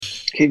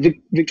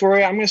Okay,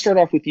 Victoria, I'm going to start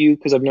off with you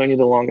because I've known you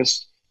the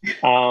longest.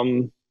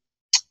 Um,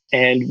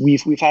 and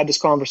we've had this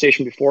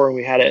conversation before, and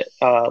we had it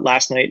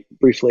last night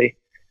briefly.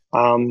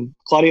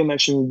 Claudio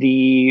mentioned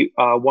the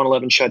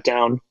 111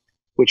 shutdown,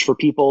 which for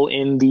people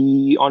in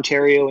the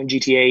Ontario and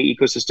GTA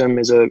ecosystem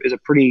is a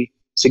pretty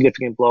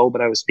significant blow.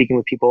 But I was speaking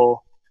with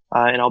people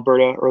in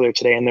Alberta earlier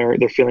today, and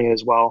they're feeling it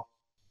as well.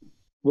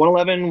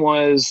 111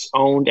 was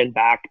owned and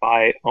backed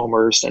by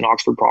OMERS and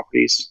Oxford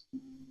Properties,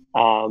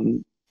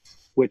 um,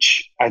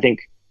 which I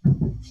think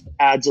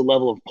adds a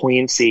level of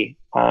poignancy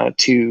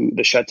to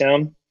the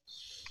shutdown.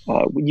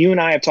 You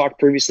and I have talked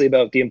previously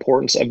about the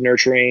importance of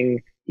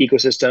nurturing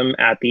ecosystem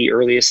at the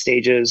earliest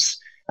stages,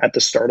 at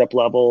the startup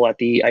level, at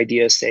the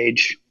idea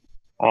stage.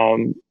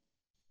 Um,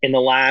 in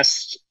the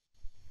last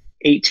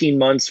 18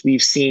 months,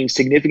 we've seen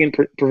significant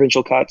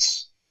provincial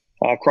cuts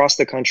across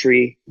the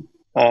country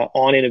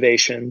on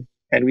innovation,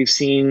 and we've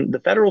seen the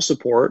federal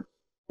support,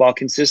 while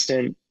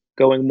consistent,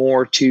 going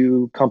more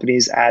to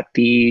companies at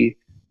the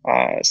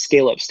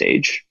scale up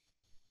stage.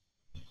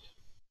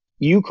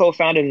 You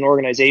co-founded an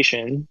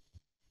organization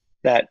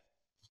that,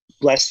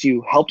 bless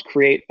you, helped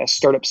create a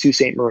startup, Sault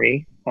Ste.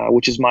 Marie,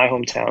 which is my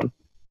hometown.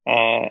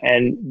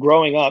 And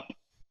growing up,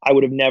 I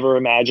would have never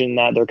imagined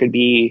that there could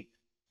be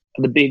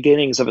the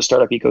beginnings of a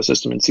startup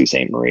ecosystem in Sault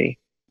Ste. Marie.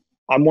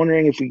 I'm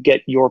wondering if we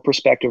get your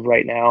perspective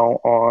right now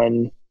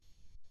on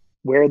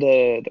where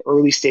the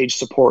early stage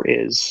support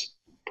is,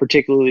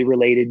 particularly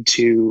related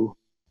to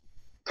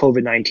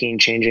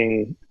COVID-19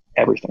 changing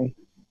everything.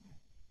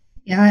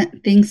 Yeah,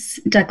 thanks,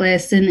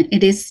 Douglas. And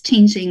it is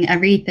changing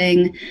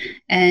everything.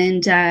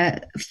 And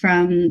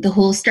from the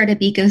whole startup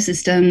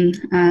ecosystem,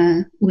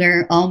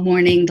 we're all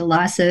mourning the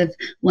loss of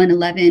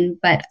 111,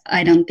 but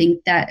I don't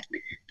think that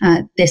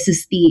this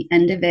is the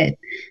end of it.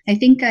 I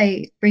think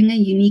I bring a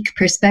unique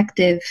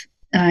perspective.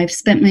 I've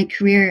spent my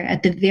career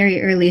at the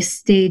very early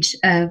stage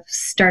of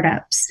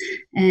startups.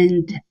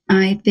 And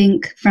I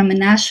think from a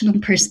national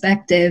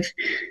perspective,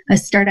 a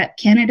Startup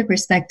Canada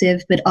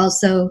perspective, but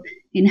also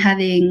in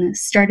having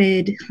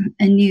started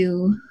a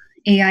new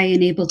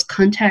AI-enabled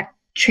contact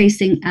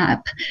tracing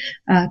app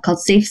called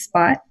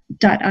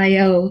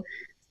SafeSpot.io.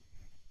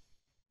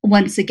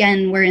 Once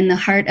again, we're in the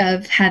heart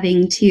of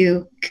having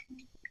to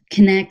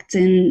connect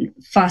and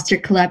foster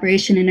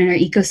collaboration in our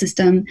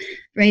ecosystem,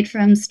 right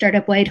from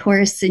Startup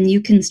Whitehorse and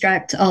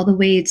UConstruct all the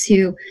way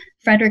to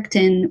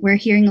Fredericton. We're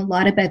hearing a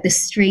lot about the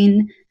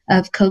strain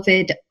of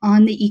COVID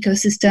on the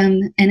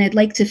ecosystem. And I'd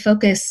like to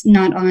focus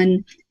not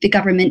on the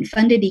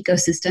government-funded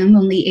ecosystem.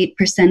 Only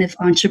 8% of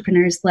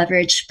entrepreneurs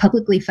leverage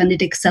publicly funded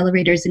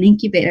accelerators and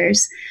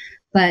incubators,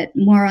 but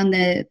more on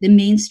the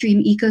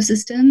mainstream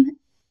ecosystem,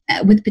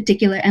 with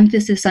particular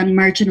emphasis on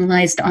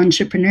marginalized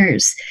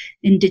entrepreneurs,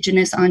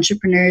 Indigenous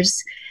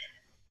entrepreneurs.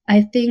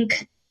 I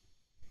think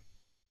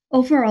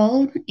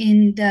overall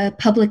in the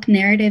public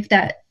narrative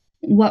that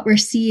what we're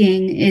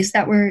seeing is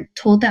that we're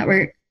told that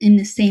we're in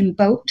the same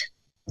boat.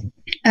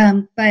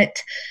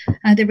 But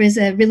there was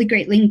a really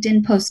great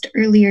LinkedIn post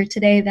earlier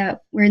today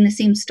that we're in the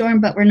same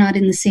storm, but we're not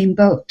in the same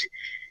boat.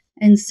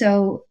 And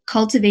so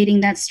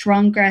cultivating that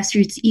strong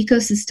grassroots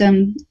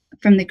ecosystem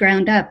from the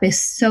ground up is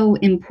so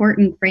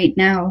important right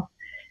now.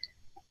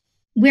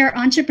 Where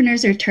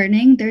entrepreneurs are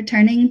turning, they're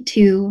turning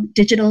to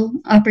digital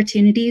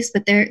opportunities,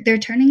 but they're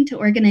turning to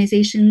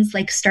organizations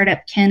like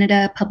Startup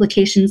Canada,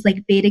 publications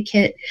like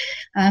BetaKit.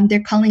 They're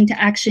calling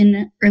to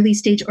action early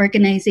stage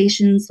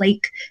organizations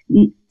like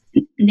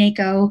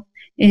NACO.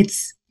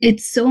 It's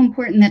so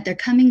important that they're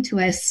coming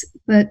to us.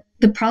 But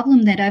the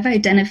problem that I've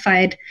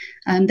identified,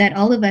 that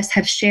all of us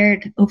have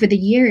shared over the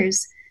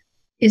years,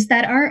 is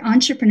that our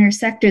entrepreneur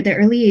sector, the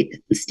early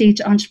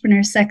stage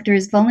entrepreneur sector,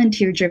 is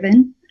volunteer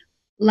driven,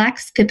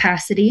 lacks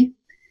capacity,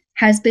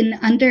 has been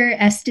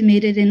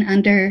underestimated and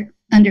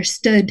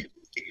understood.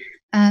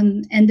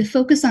 And the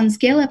focus on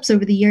scale-ups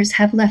over the years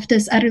have left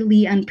us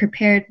utterly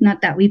unprepared,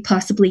 not that we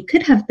possibly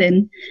could have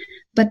been,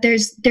 but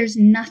there's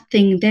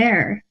nothing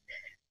there.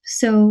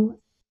 So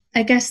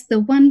I guess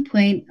the one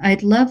point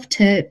I'd love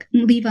to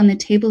leave on the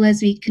table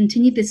as we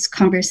continue this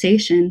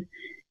conversation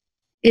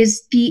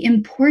is the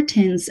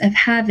importance of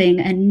having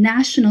a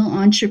national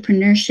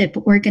entrepreneurship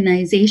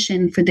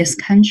organization for this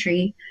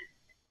country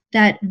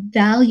that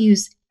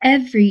values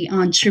every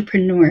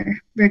entrepreneur,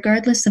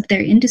 regardless of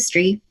their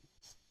industry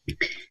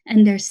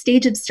and their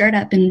stage of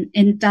startup,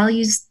 and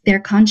values their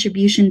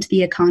contribution to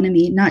the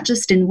economy, not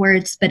just in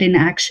words, but in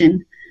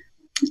action.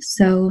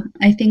 So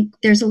I think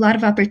there's a lot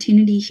of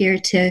opportunity here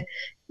to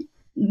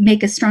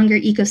make a stronger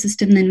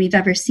ecosystem than we've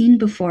ever seen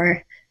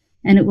before,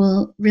 and it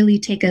will really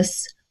take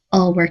us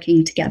all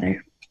working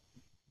together.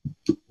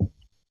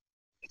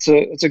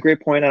 It's a great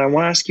point, and I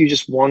want to ask you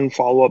just one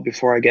follow-up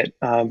before I get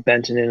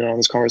Benton in on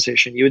this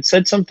conversation. You had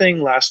said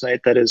something last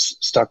night that has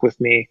stuck with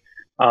me,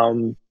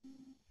 and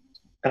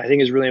I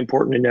think is really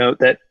important to note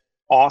that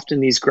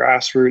often these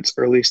grassroots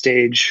early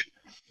stage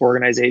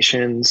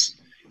organizations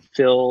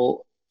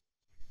fill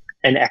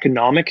an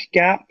economic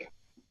gap,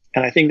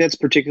 and I think that's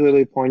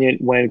particularly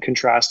poignant when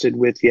contrasted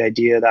with the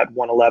idea that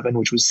 111,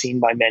 which was seen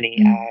by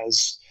many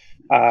as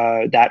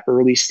that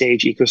early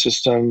stage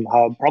ecosystem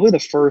hub, probably the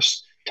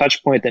first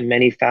touch point that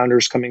many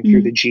founders coming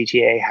through the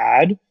GTA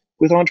had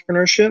with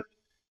entrepreneurship,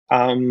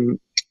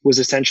 was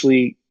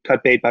essentially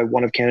cut bait by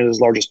one of Canada's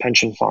largest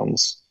pension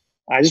funds.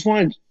 I just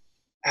wanted to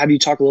have you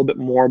talk a little bit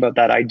more about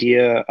that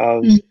idea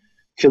of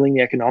filling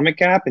the economic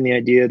gap and the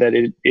idea that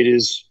it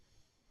is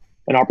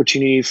an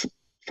opportunity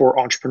for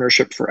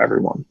entrepreneurship for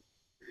everyone.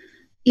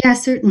 Yeah,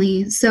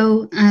 certainly.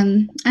 So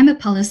I'm a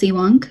policy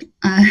wonk.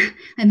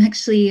 I'm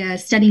actually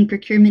studying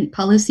procurement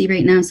policy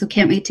right now, so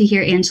can't wait to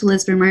hear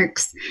Angela's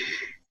remarks.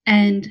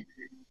 And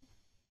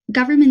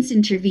governments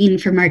intervene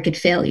for market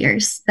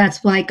failures.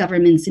 That's why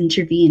governments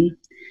intervene.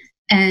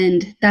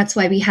 And that's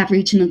why we have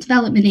regional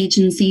development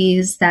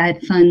agencies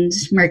that fund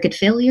market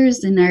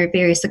failures in our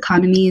various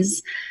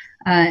economies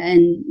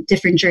and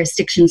different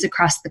jurisdictions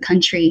across the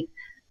country.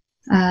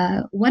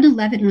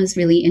 111 was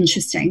really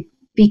interesting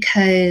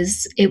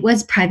because it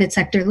was private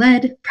sector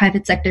led,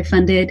 private sector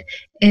funded.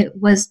 It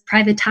was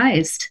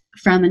privatized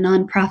from a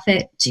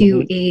nonprofit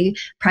to a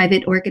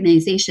private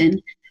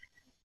organization.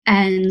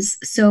 And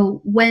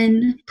so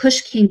when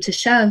push came to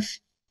shove,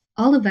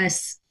 all of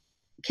us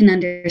can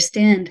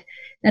understand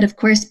that, of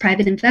course,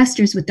 private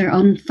investors with their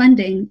own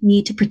funding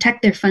need to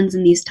protect their funds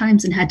in these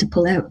times and had to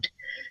pull out.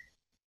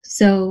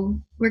 So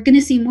we're going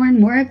to see more and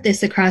more of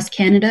this across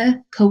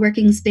Canada.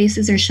 Co-working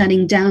spaces are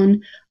shutting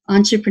down.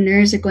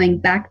 Entrepreneurs are going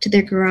back to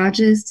their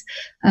garages.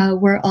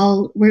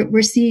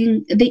 We're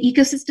seeing the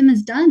ecosystem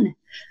is done.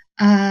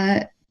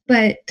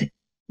 But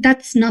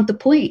that's not the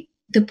point.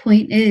 The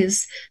point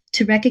is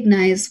to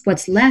recognize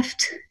what's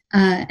left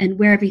and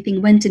where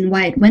everything went and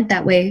why it went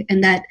that way,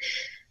 and that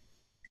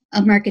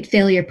a market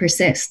failure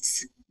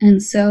persists.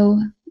 And so,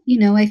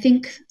 I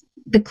think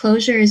the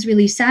closure is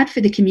really sad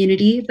for the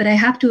community, but I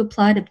have to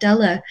applaud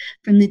Abdullah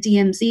from the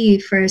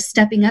DMZ for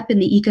stepping up in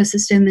the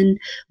ecosystem and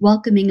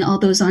welcoming all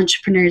those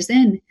entrepreneurs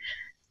in.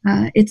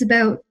 It's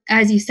about,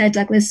 as you said,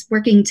 Douglas,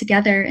 working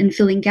together and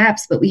filling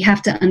gaps, but we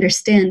have to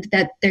understand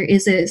that there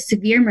is a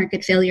severe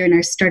market failure in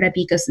our startup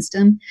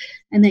ecosystem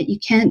and that you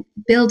can't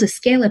build a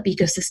scale-up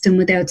ecosystem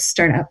without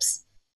startups.